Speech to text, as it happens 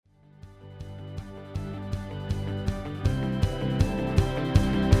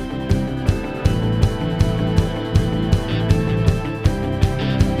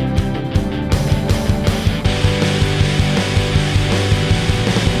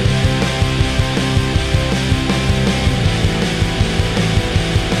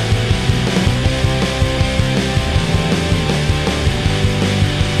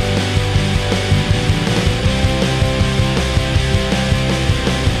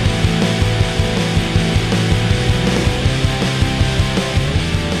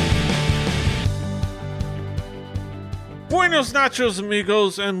Buenos nachos,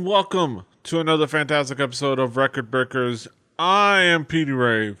 amigos, and welcome to another fantastic episode of Record Breakers. I am Petey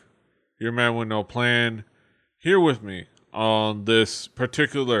Rave, your man with no plan. Here with me on this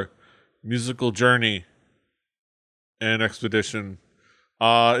particular musical journey and expedition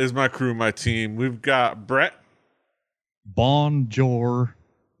is my crew, my team. We've got Brett. Bonjour.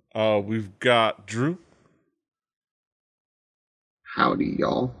 We've got Drew. Howdy,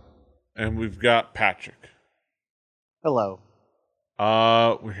 y'all. And we've got Patrick. Hello.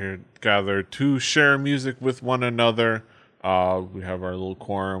 We're here gathered to share music with one another. We have our little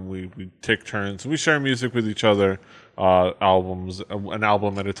quorum. We take turns. We share music with each other. Albums, an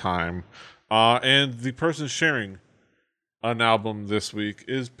album at a time. And the person sharing an album this week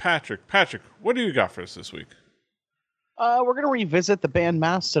is Patrick. Patrick, what do you got for us this week? We're going to revisit the band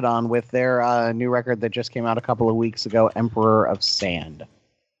Mastodon with their new record that just came out a couple of weeks ago, Emperor of Sand.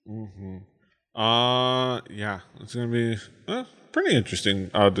 Mm-hmm. Yeah, it's going to be a pretty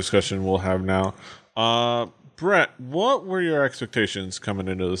interesting discussion we'll have now. Brett, what were your expectations coming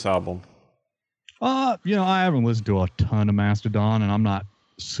into this album? I haven't listened to a ton of Mastodon, and I'm not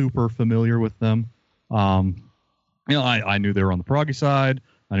super familiar with them. I knew they were on the proggy side.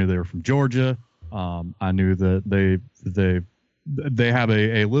 I knew they were from Georgia. I knew that they have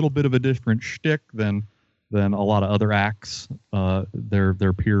a little bit of a different shtick than a lot of other acts.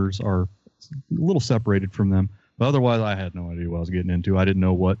 Their peers are a little separated from them, but otherwise I had no idea what I was getting into. I didn't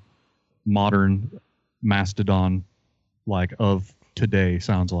know what modern Mastodon of today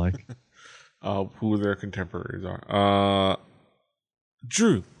sounds like. Who their contemporaries are.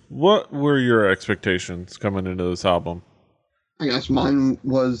 Drew, what were your expectations coming into this album? I guess mine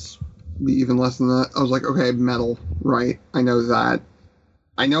was even less than that. I was like, okay, metal, right? I know that.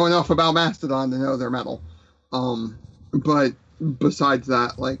 I know enough about Mastodon to know they're metal. But besides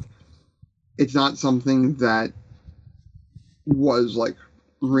that, it's not something that was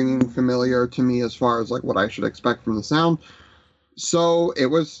ringing familiar to me as far as what I should expect from the sound. So it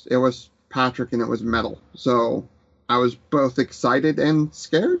was Patrick and it was metal. So I was both excited and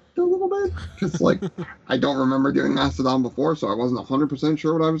scared a little bit because I don't remember doing Mastodon before, so I wasn't 100%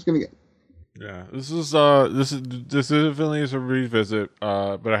 sure what I was going to get. Yeah, this definitely is a revisit,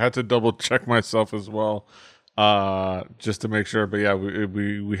 but I had to double check myself as well, just to make sure. But yeah,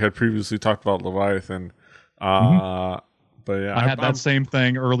 we had previously talked about Leviathan, but yeah, I had that same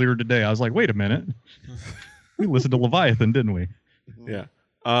thing earlier today. I was like, wait a minute, we listened to Leviathan, didn't we? Yeah.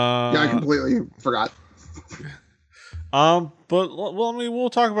 Yeah, I completely forgot. But we'll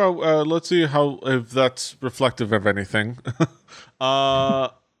talk about. Let's see if that's reflective of anything.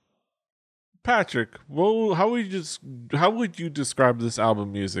 Patrick, how would you describe this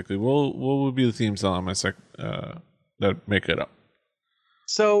album musically? What would be the themes elements that make it up?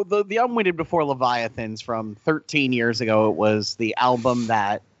 So the album we did before Leviathans from 13 years ago, it was the album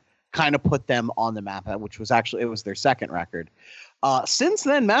that kind of put them on the map, which was it was their second record. Since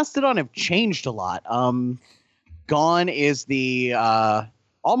then, Mastodon have changed a lot. Gone is the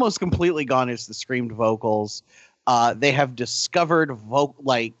almost completely gone is the screamed vocals. They have discovered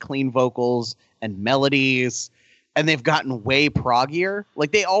clean vocals and melodies, and they've gotten way proggier.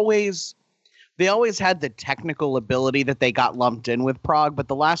 They always had the technical ability that they got lumped in with prog, but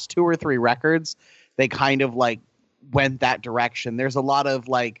the last 2 or 3 records, they kind of went that direction. There's a lot of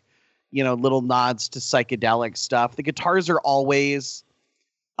little nods to psychedelic stuff. The guitars are always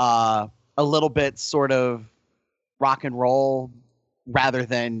a little bit sort of rock and roll rather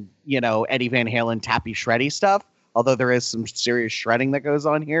than, Eddie Van Halen tappy shreddy stuff. Although there is some serious shredding that goes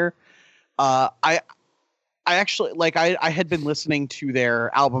on here. I actually I had been listening to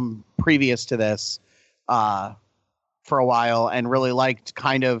their album previous to this for a while and really liked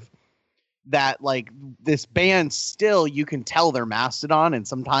kind of that this band still, you can tell they're Mastodon, and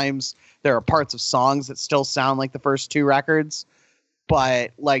sometimes there are parts of songs that still sound like the first 2 records.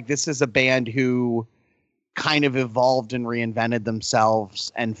 But this is a band who kind of evolved and reinvented themselves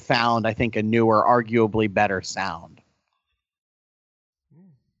and found, I think, a newer, arguably better sound.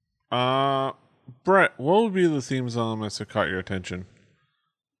 Brett, what would be the themes elements that caught your attention?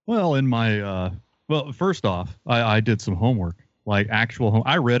 Well, in my first off, I did some homework, actual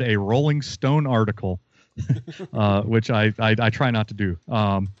I read a Rolling Stone article, which I try not to do.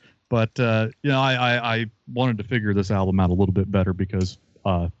 But I wanted to figure this album out a little bit better because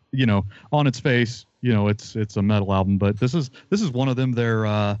on its face, it's a metal album, but this is one of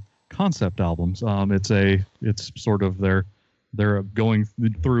their concept albums. It's sort of they're going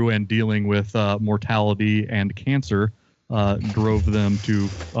through and dealing with mortality and cancer, drove them to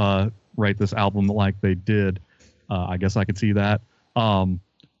write this album like they did. I guess I could see that.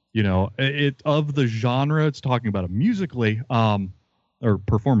 You know, it of the genre it's talking about it musically, or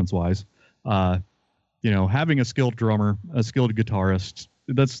performance wise. You know, having a skilled drummer, a skilled guitarist,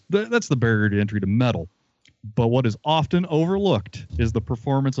 that's the barrier to entry to metal. But what is often overlooked is the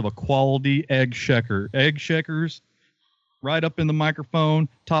performance of a quality egg shaker. Egg shakers, right up in the microphone,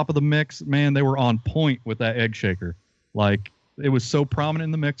 top of the mix. Man, they were on point with that egg shaker. Like, it was so prominent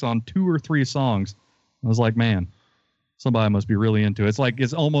in the mix on 2 or 3 songs. I was like, man, somebody must be really into it.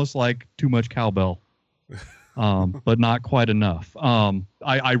 It's almost like too much cowbell. But not quite enough.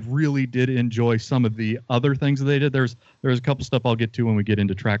 I really did enjoy some of the other things that they did. There's a couple stuff I'll get to when we get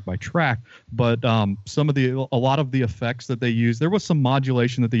into track by track, but a lot of the effects that they used, there was some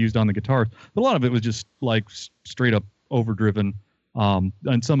modulation that they used on the guitars, but a lot of it was just like straight up overdriven.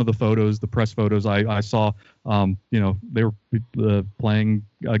 And some of the photos, the press photos I saw, you know, they were playing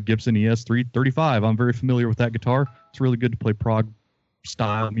a Gibson ES335. I'm very familiar with that guitar. It's really good to play prog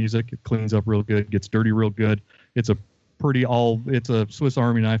style music. It cleans up real good, gets dirty real good. It's a Swiss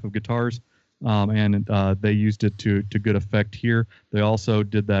Army knife of guitars, and they used it to good effect here. They also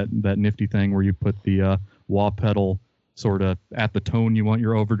did that nifty thing where you put the wah pedal sort of at the tone you want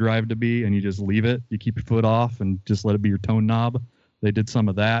your overdrive to be, and you just leave it. You keep your foot off and just let it be your tone knob. They did some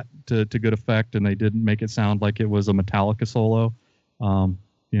of that to good effect, and they didn't make it sound like it was a Metallica solo,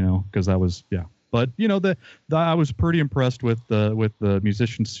 you know, because that was, yeah. But you know, I was pretty impressed with the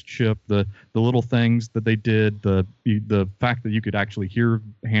musicianship, the little things that they did, the fact that you could actually hear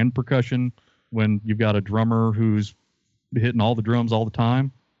hand percussion when you've got a drummer who's hitting all the drums all the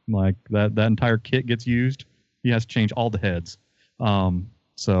time. Like that entire kit gets used. He has to change all the heads.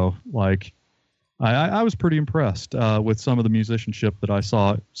 So like, I was pretty impressed with some of the musicianship that I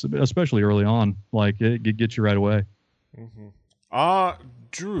saw, especially early on. Like it gets you right away. Mm-hmm.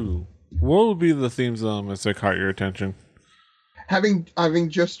 Drew, what would be the themes elements that caught your attention? Having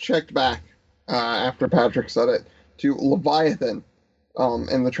just checked back after Patrick said it to Leviathan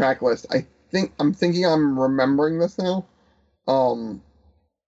in the track list, I'm thinking I'm remembering this now.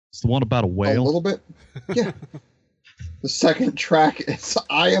 It's the one about a whale. A little bit. Yeah. The second track is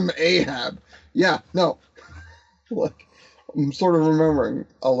I Am Ahab. Yeah, no. Look, I'm sort of remembering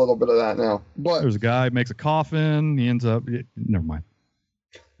a little bit of that now. But there's a guy makes a coffin. He ends up. Never mind.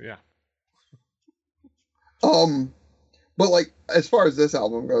 Yeah. But like as far as this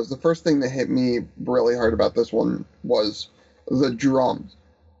album goes, the first thing that hit me really hard about this one was the drums.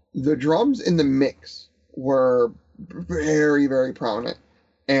 The drums in the mix were very, very prominent.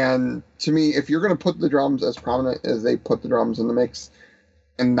 And to me, if you're going to put the drums as prominent as they put the drums in the mix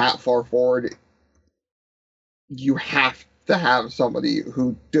and that far forward, you have to have somebody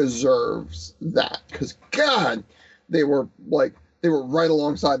who deserves that. Because, God, they were right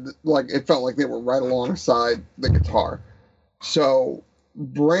alongside, it felt like they were right alongside the guitar. So,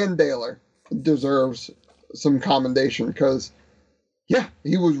 Brandaler deserves some commendation because, yeah,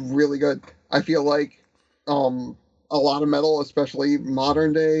 he was really good. I feel like a lot of metal, especially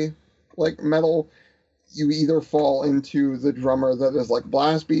modern day metal, you either fall into the drummer that is like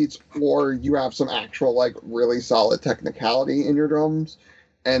blast beats, or you have some actual really solid technicality in your drums.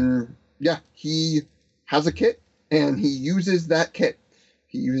 And yeah, he has a kit and he uses that kit.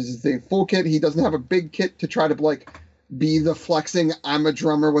 He uses the full kit. He doesn't have a big kit to try to be the flexing I'm a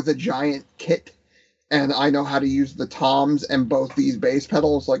drummer with a giant kit and I know how to use the toms and both these bass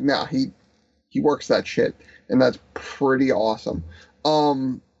pedals. Nah, he works that shit, and that's pretty awesome.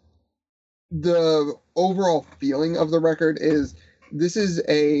 The overall feeling of the record is this is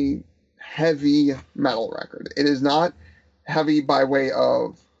a heavy metal record. It is not heavy by way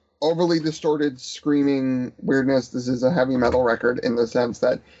of overly distorted screaming weirdness. This is a heavy metal record in the sense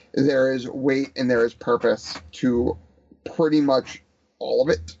that there is weight and there is purpose to pretty much all of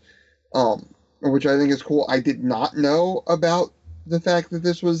it, which I think is cool. I did not know about the fact that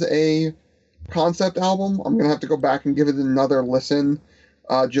this was a concept album. I'm gonna have to go back and give it another listen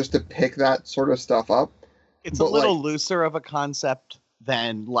just to pick that sort of stuff up. It's a little looser of a concept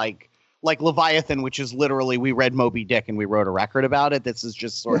than like Leviathan, which is literally we read Moby Dick and we wrote a record about it. This is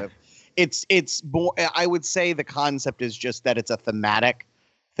just sort of it's more, I would say the concept is just that it's a thematic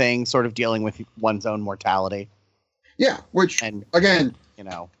thing, sort of dealing with one's own mortality. Yeah, which and again,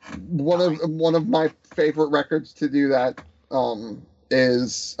 one of my favorite records to do that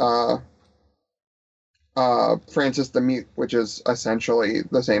is Francis the Mute, which is essentially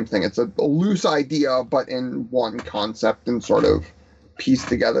the same thing. It's a loose idea, but in one concept and sort of pieced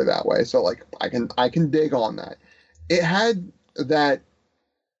together that way. So I can dig on that. It had that,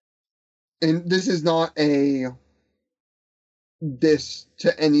 and this is not a diss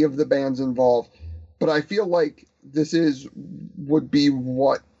to any of the bands involved, but I feel like this would be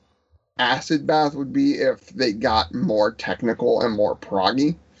what Acid Bath would be if they got more technical and more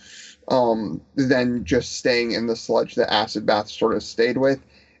proggy than just staying in the sludge that Acid Bath sort of stayed with.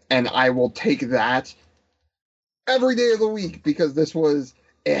 And I will take that every day of the week because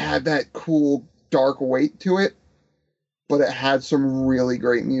it had that cool dark weight to it, but it had some really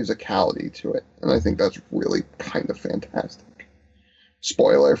great musicality to it. And I think that's really kind of fantastic.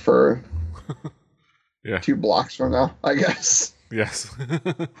 Spoiler for 2 blocks from now, I guess. Yes.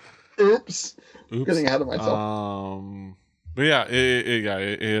 Oops. Getting ahead of myself. But yeah,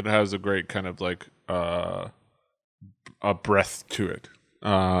 it has a great kind of like a breath to it.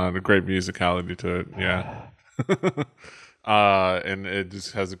 A great musicality to it. Yeah. And it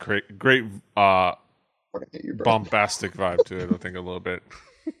just has a great bombastic vibe to it, I think, a little bit.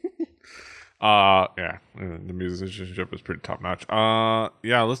 Yeah, the musicianship is pretty top notch.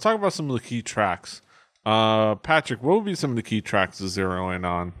 Yeah, let's talk about some of the key tracks. Patrick, what would be some of the key tracks to zero in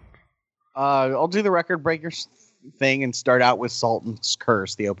on? I'll do the record breakers thing and start out with Sultan's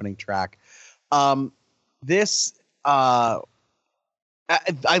Curse, the opening track. It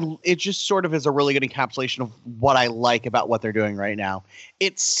just sort of is a really good encapsulation of what I like about what they're doing right now.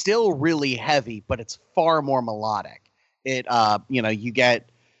 It's still really heavy, but it's far more melodic. You get,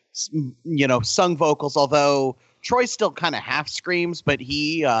 sung vocals, although Troy still kind of half screams, but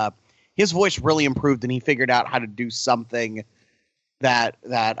his voice really improved and he figured out how to do something that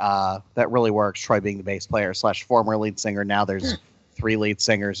really works. Troy being the bass player / former lead singer. Now there's 3 lead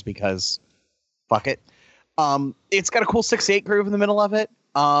singers because fuck it. It's got a cool 6/8 groove in the middle of it.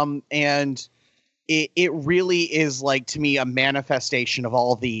 And it really is, like, to me, a manifestation of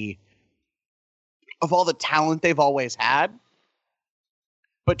all the talent they've always had,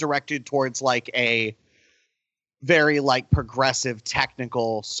 but directed towards like a very like progressive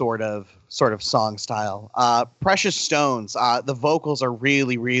technical sort of song style. Precious Stones, the vocals are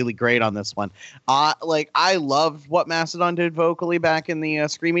really, really great on this one. I loved what Mastodon did vocally back in the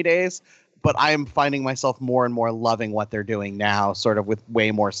screamy days, but I am finding myself more and more loving what they're doing now, sort of with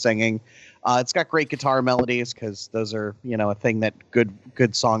way more singing. It's got great guitar melodies because those are, a thing that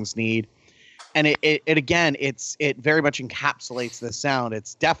good songs need. And it very much encapsulates the sound.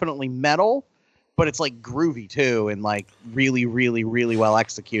 It's definitely metal, but it's like groovy too, and like really, really, really well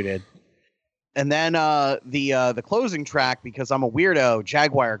executed. And then the closing track, because I'm a weirdo,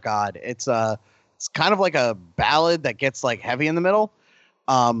 Jaguar God. It's kind of like a ballad that gets like heavy in the middle.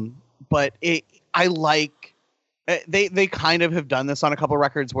 But I like they kind of have done this on a couple of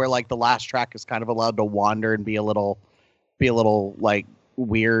records where like the last track is kind of allowed to wander and be a little like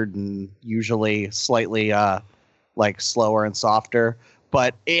weird and usually slightly like slower and softer.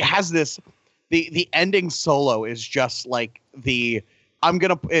 But it has this the ending solo is just like I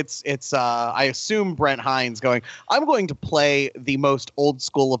assume Brent Hines going, I'm going to play the most old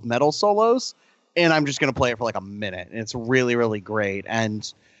school of metal solos, and I'm just going to play it for like a minute. And it's really, really great.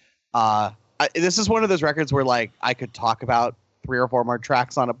 And this is one of those records where like I could talk about 3 or 4 more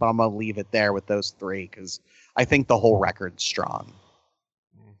tracks on it, but I'm going to leave it there with those 3 because I think the whole record's strong.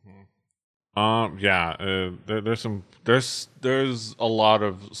 There's a lot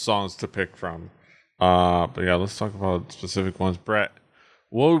of songs to pick from. But yeah, let's talk about specific ones. Brett,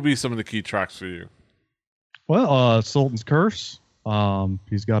 what would be some of the key tracks for you? Well, Sultan's Curse.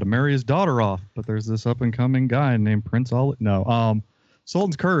 He's got to marry his daughter off, but there's this up and coming guy named Prince Olive. No,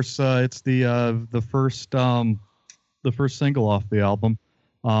 Sultan's Curse. It's the first single off the album,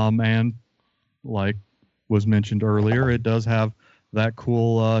 and like was mentioned earlier, it does have that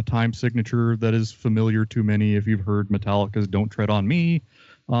cool time signature that is familiar to many if you've heard Metallica's "Don't Tread on Me."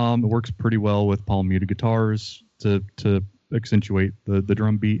 It works pretty well with palm muted guitars to accentuate the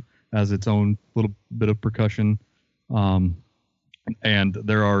drum beat as its own little bit of percussion. And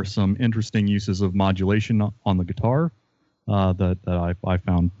there are some interesting uses of modulation on the guitar that I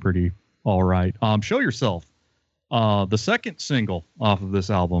found pretty all right. Show Yourself, the second single off of this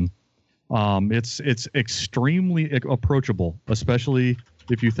album. It's extremely approachable, especially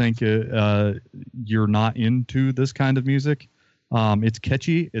if you think you're not into this kind of music. It's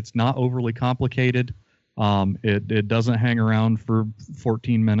catchy. It's not overly complicated. It doesn't hang around for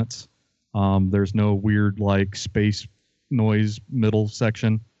 14 minutes. There's no weird like space noise middle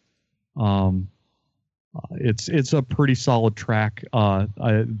section. It's a pretty solid track.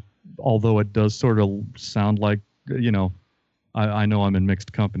 Although it does sort of sound like, I know I'm in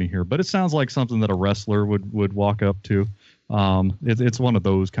mixed company here, but it sounds like something that a wrestler would walk up to. It's one of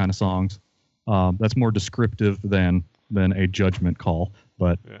those kind of songs. That's more descriptive than a judgment call.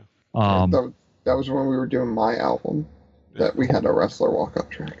 But that was when we were doing my album that we had a wrestler walk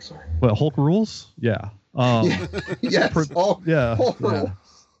up track. Sorry. Well, Hulk Rules? Yeah. Yes. Hulk Rules.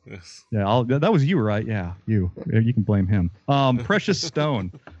 Yes. Yeah, that was you, right? Yeah, you. You can blame him. Precious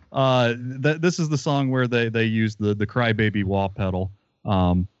Stone. This is the song where they use the Crybaby wah pedal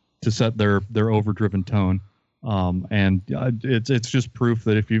to set their overdriven tone. And it's just proof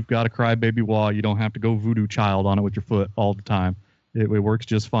that if you've got a Crybaby wah, you don't have to go voodoo child on it with your foot all the time. It works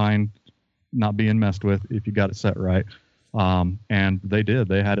just fine, not being messed with if you got it set right. And they did.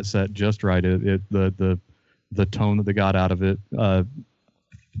 They had it set just right. The tone that they got out of it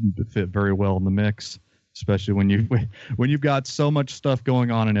fit very well in the mix, especially when you've got so much stuff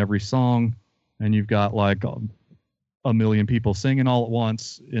going on in every song, and you've got like a million people singing all at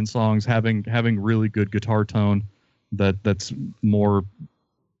once in songs, having really good guitar tone that's more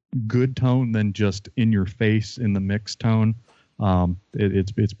good tone than just in your face in the mix tone.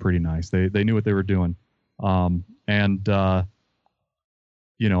 It's pretty nice. They knew what they were doing. There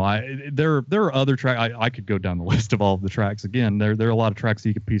are other tracks. I could go down the list of all of the tracks again. There are a lot of tracks that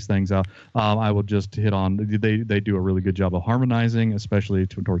you could piece things out. I will just hit on. They do a really good job of harmonizing, especially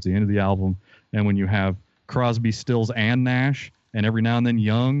towards the end of the album. And when you have Crosby, Stills, and Nash, and every now and then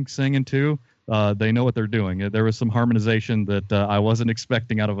Young singing too, they know what they're doing. There was some harmonization that I wasn't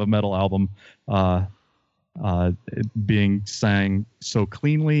expecting out of a metal album, being sang so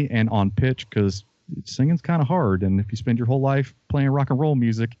cleanly and on pitch, because singing's kind of hard, and if you spend your whole life playing rock and roll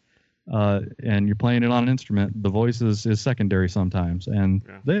music and you're playing it on an instrument, the voice is secondary sometimes, and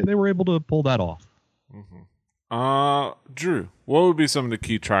they were able to pull that off. Drew, what would be some of the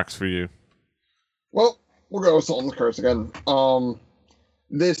key tracks for you? Well, we'll go with Salt and the Curse again.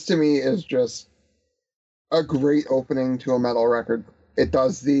 This to me is just a great opening to a metal record. It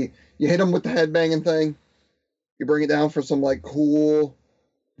does you hit them with the headbanging thing, you bring it down for some like cool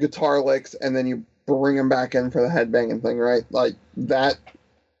guitar licks, and then you bring them back in for the headbanging thing, right? Like that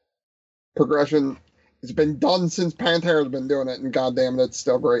progression, it's been done since Pantera's been doing it, and goddamn it, it's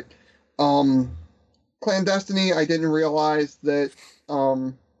still great. Clandestiny, I didn't realize that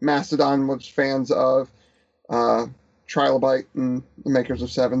Mastodon was fans of Trilobite and the makers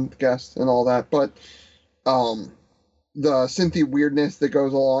of Seventh Guest and all that, but the synthy weirdness that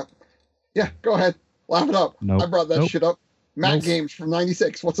goes along. Yeah, go ahead, laugh it up. Nope. I brought that shit up. Matt Games from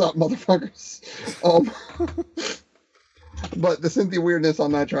 '96. What's up, motherfuckers? But the synthy weirdness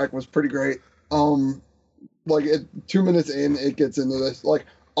on that track was pretty great. 2 minutes in, it gets into this like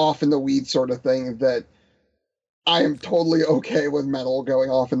off in the weeds sort of thing that I am totally okay with metal going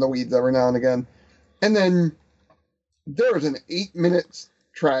off in the weeds every now and again. And then there's an 8-minute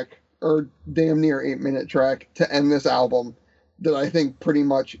track, or damn near 8-minute track, to end this album that I think pretty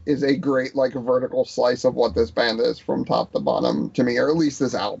much is a great like vertical slice of what this band is from top to bottom to me, or at least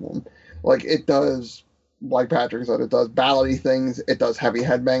this album. Like it does, like Patrick said, it does ballady things, it does heavy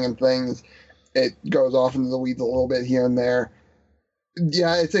headbanging things, it goes off into the weeds a little bit here and there.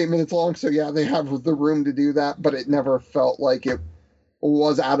 Yeah, it's 8 minutes long, so yeah, they have the room to do that, but it never felt like it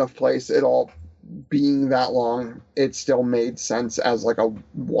was out of place at all. Being that long, it still made sense as like a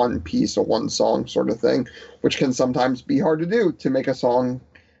one piece or one song sort of thing, which can sometimes be hard to do, to make a song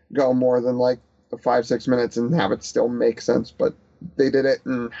go more than like 5-6 minutes and have it still make sense. But they did it,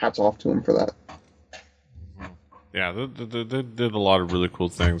 and hats off to them for that. Yeah, they did a lot of really cool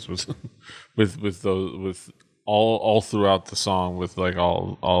things with all throughout the song, with like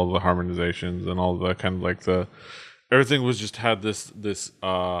all the harmonizations and all the kind of like everything was just had this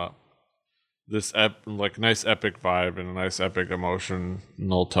nice epic vibe and a nice epic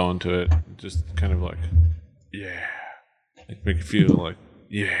emotional tone to it. Just kind of like, make you feel like,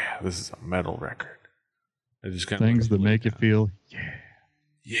 this is a metal record. It just kind things of that make you feel,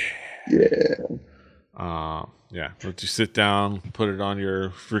 let you sit down, put it on your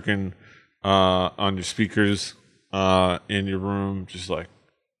freaking on your speakers in your room, just like,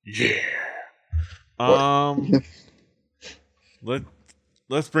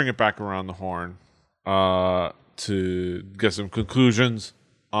 Let's bring it back around the horn to get some conclusions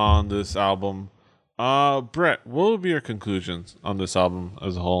on this album. Brett, what would be your conclusions on this album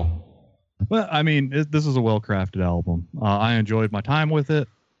as a whole? Well, I mean, this is a well-crafted album. I enjoyed my time with it.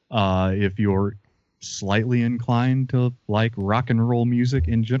 If you're slightly inclined to like rock and roll music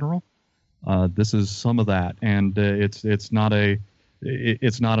in general, this is some of that. And it's not an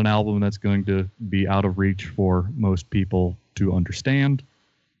album that's going to be out of reach for most people to understand.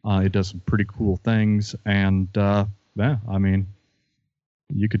 It does some pretty cool things, and I mean,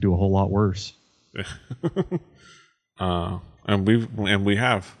 you could do a whole lot worse. And we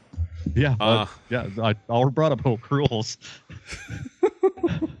have. Yeah, I already brought up Hope Rules.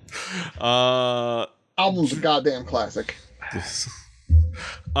 Album's a goddamn classic.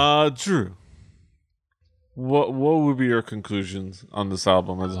 Drew, What would be your conclusions on this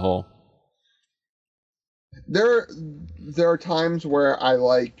album as a whole? There are times where I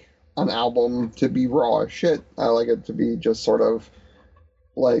like an album to be raw as shit. I like it to be just sort of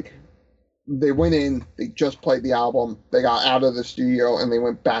like they went in, they just played the album, they got out of the studio, and they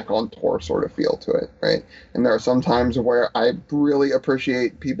went back on tour sort of feel to it, right? And there are some times where I really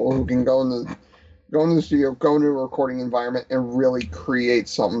appreciate people who can go into the studio, go into a recording environment, and really create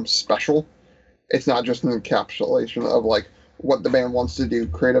something special. It's not just an encapsulation of like what the band wants to do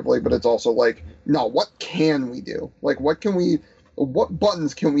creatively, but it's also like, no, what can we do? Like, what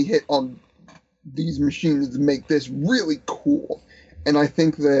buttons can we hit on these machines to make this really cool? And I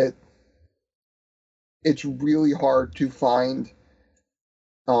think that it's really hard to find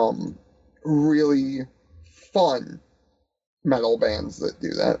really fun metal bands that do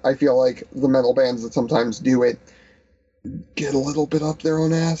that. I feel like the metal bands that sometimes do it get a little bit up their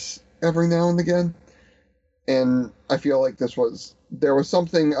own ass every now and again. And I feel like there was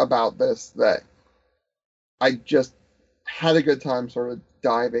something about this that I just had a good time sort of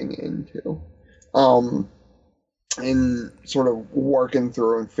diving into. And sort of working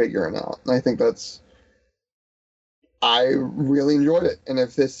through and figuring out. And I think I really enjoyed it. And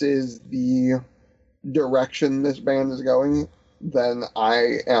if this is the direction this band is going, then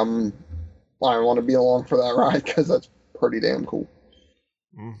I want to be along for that ride because that's pretty damn cool.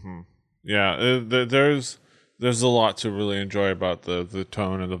 Mm-hmm. Yeah, there's a lot to really enjoy about the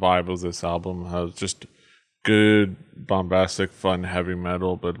tone and the vibe of this album. How it's just good, bombastic, fun, heavy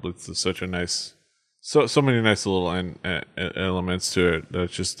metal, but with such a nice, so many nice little elements to it.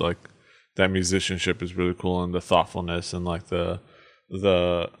 That's just like that musicianship is really cool, and the thoughtfulness and like the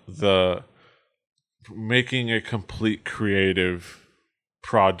making a complete creative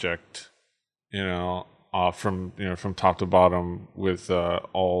project, from top to bottom with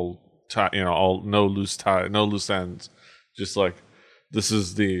all no loose ends. Just like this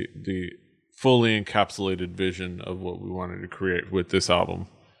is the fully encapsulated vision of what we wanted to create with this album.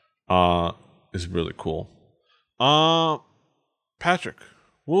 Is really cool. Patrick,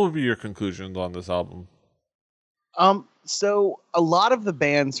 what would be your conclusions on this album? So a lot of the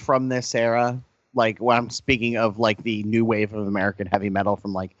bands from this era, like when I'm speaking of like the new wave of American heavy metal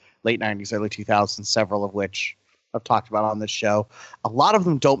from like late 90s, early 2000s, several of which I've talked about on this show, a lot of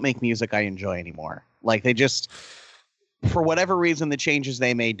them don't make music I enjoy anymore. Like they just, for whatever reason, the changes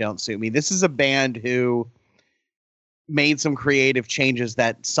they made don't suit me. This is a band who made some creative changes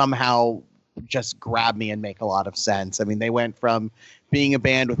that somehow just grab me and make a lot of sense. I mean, they went from being a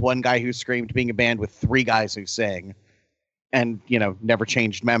band with one guy who screamed to being a band with three guys who sing and, never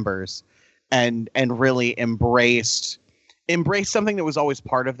changed members and really embraced something that was always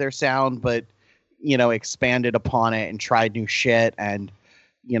part of their sound, but, expanded upon it and tried new shit and,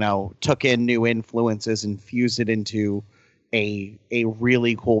 took in new influences and fused it into a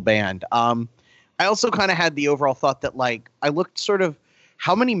really cool band. I also kind of had the overall thought that like, I looked sort of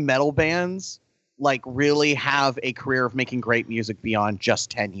how many metal bands like really have a career of making great music beyond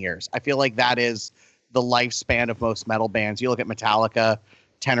just 10 years. I feel like that is the lifespan of most metal bands. You look at Metallica,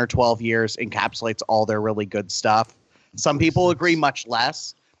 10 or 12 years encapsulates all their really good stuff. Some people agree much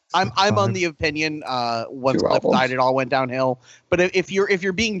less. I'm on the opinion once Cliff died, it all went downhill. But if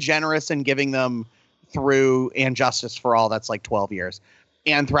you're being generous and giving them through And Justice for All, that's like 12 years.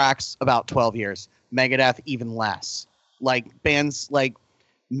 Anthrax, about 12 years. Megadeth, even less. Like bands like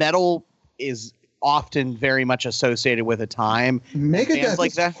metal is often very much associated with a time. Megadeth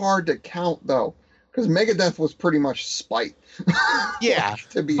like is hard to count though, because Megadeth was pretty much spite. Yeah,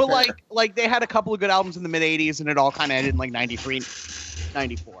 to be but fair. like they had a couple of good albums in the mid '80s, and it all kind of ended in like '93,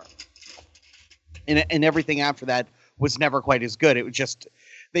 '94, and everything after that was never quite as good. It was just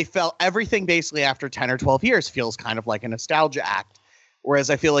they felt everything basically after 10 or 12 years feels kind of like a nostalgia act, whereas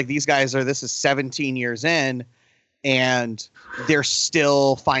I feel like these guys this is 17 years in. And they're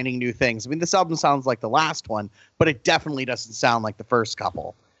still finding new things. I mean, this album sounds like the last one, but it definitely doesn't sound like the first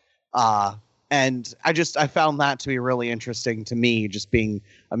couple. And I found that to be really interesting to me, just being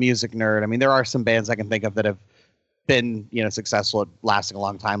a music nerd. I mean, there are some bands I can think of that have been, successful at lasting a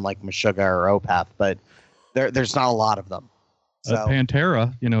long time, like Meshuggah or Opeth, but there's not a lot of them. So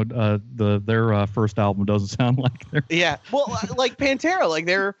Pantera, their first album doesn't sound like their well, like Pantera, like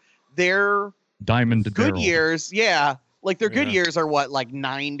they're Diamond to good Daryl. years, yeah. Like their good years are what, like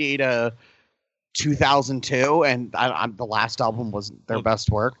 90 to 2002, and the last album wasn't their best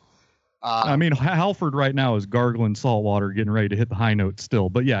work. I mean, Halford right now is gargling salt water, getting ready to hit the high note still.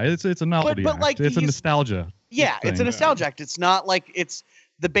 But yeah, it's a novelty but act. like it's a nostalgia. Yeah, thing. It's a nostalgia act. It's not like it's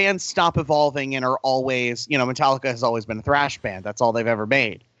the bands stop evolving and are always, Metallica has always been a thrash band. That's all they've ever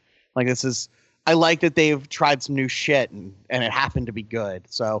made. Like this is I like that they've tried some new shit and it happened to be good.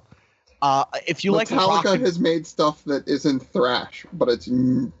 So if you like Metallica has made stuff that isn't thrash, but it's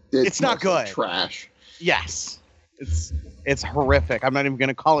not good. Trash. Yes. It's horrific. I'm not even going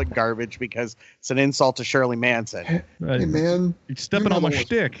to call it garbage because it's an insult to Shirley Manson. Hey man, you're stepping on my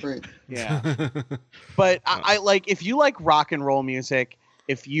shtick. Yeah. But I like, if you like rock and roll music,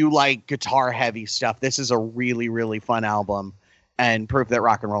 if you like guitar heavy stuff, this is a really, really fun album and proof that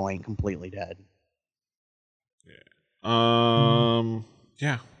rock and roll ain't completely dead.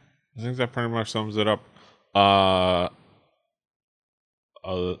 Yeah. I think that pretty much sums it up. Other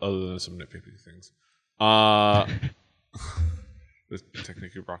than some nitpicky things. There's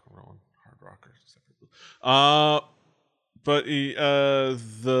technically rock and roll and hard rockers. But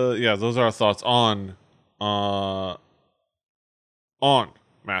those are our thoughts on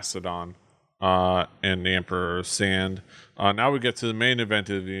Mastodon and the Emperor's Sand. Now we get to the main event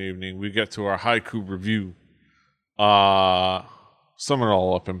of the evening. We get to our haiku review. Sum it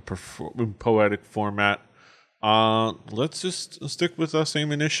all up in poetic format. Let's just stick with the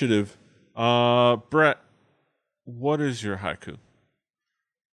same initiative. Brett, what is your haiku?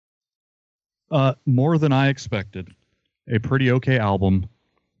 More than I expected. A pretty okay album.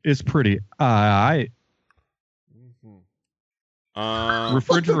 It's pretty.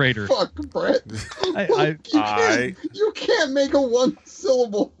 Refrigerator. Fuck, Brett. You can't make a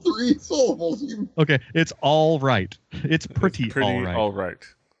 1-syllable 3 syllables. Okay, it's all right. It's pretty all right. All right.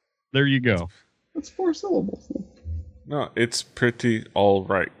 There you go. That's 4 syllables. No, it's pretty all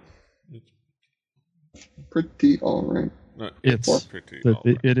right. Pretty all right. No, it's pretty all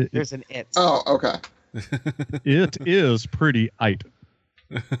right. There's an it. Oh, okay. It is pretty tight.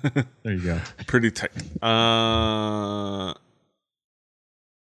 There you go. Pretty tight.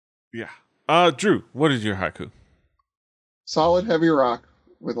 Yeah. Drew, what is your haiku? Solid heavy rock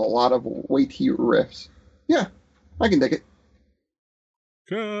with a lot of weighty riffs. Yeah, I can dig it.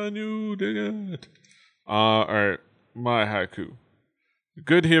 Can you dig it? All right, my haiku.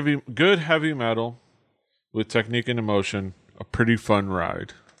 Good heavy metal with technique and emotion. A pretty fun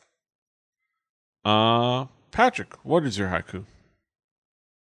ride. Patrick, what is your haiku?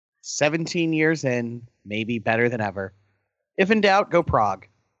 17 years in, maybe better than ever. If in doubt, go Prague.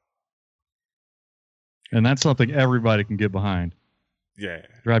 And that's something everybody can get behind. Yeah.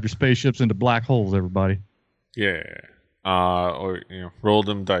 Drive your spaceships into black holes, everybody. Yeah. Or roll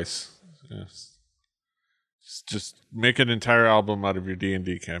them dice. Yes. Just make an entire album out of your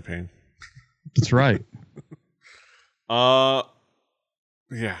D&D campaign. That's right. Yeah.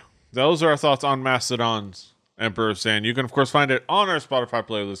 Those are our thoughts on Mastodon's Emperor's Sand. You can, of course, find it on our Spotify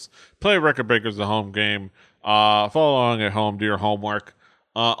playlist. Play Record Breakers, the home game. Follow along at home. Do your homework.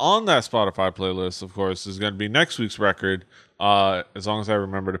 On that Spotify playlist, of course, is going to be next week's record, as long as I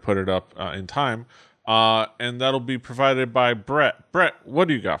remember to put it up in time. And that'll be provided by Brett. Brett, what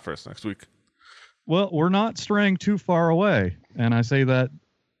do you got for us next week? Well, we're not straying too far away. And I say that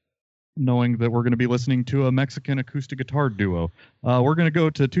knowing that we're going to be listening to a Mexican acoustic guitar duo. We're going to go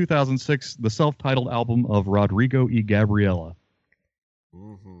to 2006, the self-titled album of Rodrigo y Gabriela.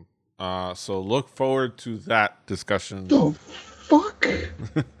 Mm-hmm. So look forward to that discussion. The fuck?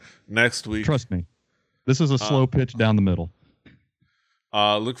 Next week. Trust me. This is a slow pitch down the middle.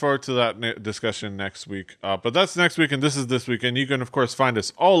 Look forward to that discussion next week. But that's next week, and this is this week. And you can, of course, find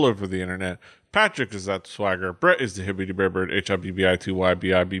us all over the internet. Patrick is at Swagger. Brett is the Hibbity Bear Bird,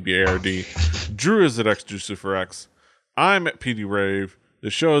 HIBBI2YBIBBARD. Drew is at XJuciferX. I'm at PD Rave. The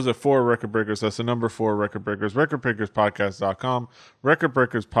show is at 4 Record Breakers. That's the number 4 Record Breakers. RecordBreakersPodcast.com.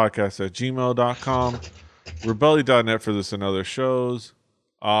 RecordBreakersPodcast@gmail.com. Rebelly.net for this and other shows.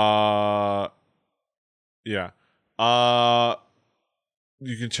 Yeah.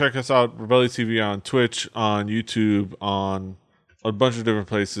 You can check us out, Rebelli TV, on Twitch, on YouTube, on a bunch of different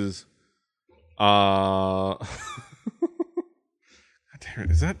places. God damn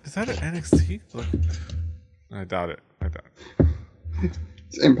it. Is that an NXT? Look. I doubt it.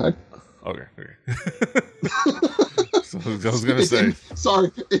 It's Impact. Okay. So I was going to say.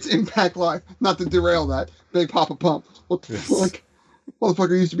 Sorry, it's Impact Live. Not to derail that. Big Papa Pump. What the fuck?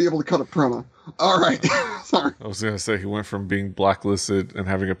 Motherfucker used to be able to cut a promo. All right. Sorry. I was going to say he went from being blacklisted and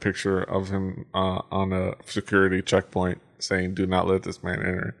having a picture of him on a security checkpoint saying, "Do not let this man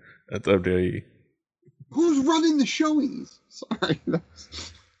enter," at WWE. Who's running the showies? Sorry.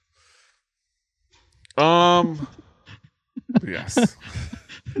 Yes.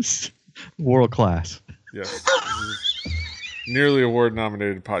 World class. Yes. Nearly award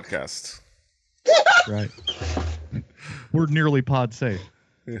nominated podcast. Right. We're nearly pod safe.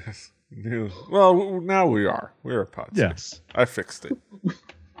 Yes. Well, now we are. We're a pod safe. Yes. I fixed it.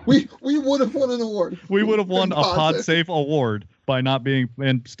 We would have won an award. We would have won a Pod PodSafe award by not being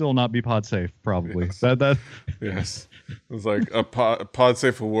and still not be PodSafe, probably. Yes. That Yes. It was like a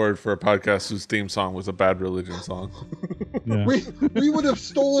PodSafe award for a podcast whose theme song was a Bad Religion song. yeah. We would have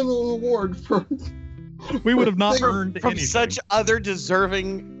stolen an award for. We would have not From- earned From anything. such other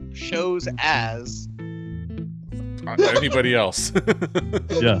deserving shows as Anybody else?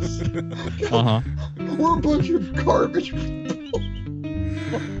 Yes. Uh-huh. We're a bunch of garbage.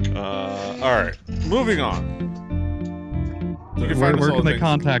 All right. Moving on. You can Where find us all can they things.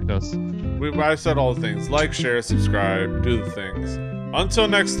 contact us? I said all the things. Like, share, subscribe, do the things. Until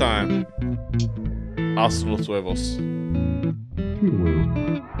next time, hasta los huevos.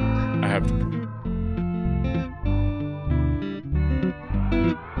 I have to.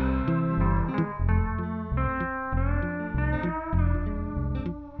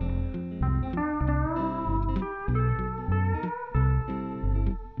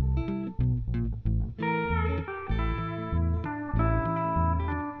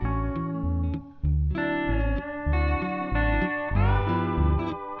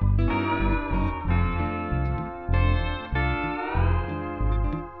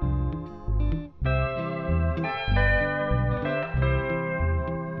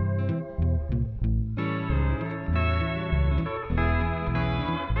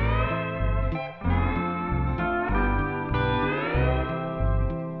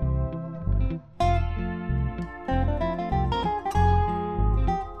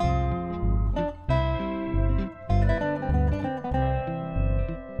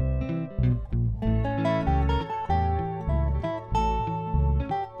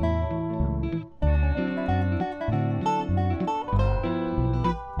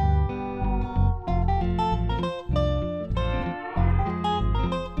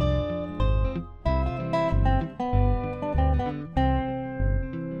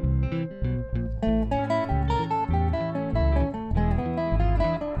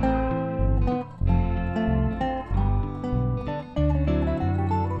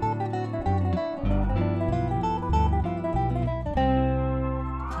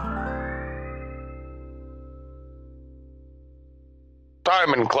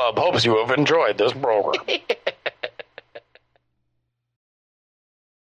 Diamond Club hopes you have enjoyed this program.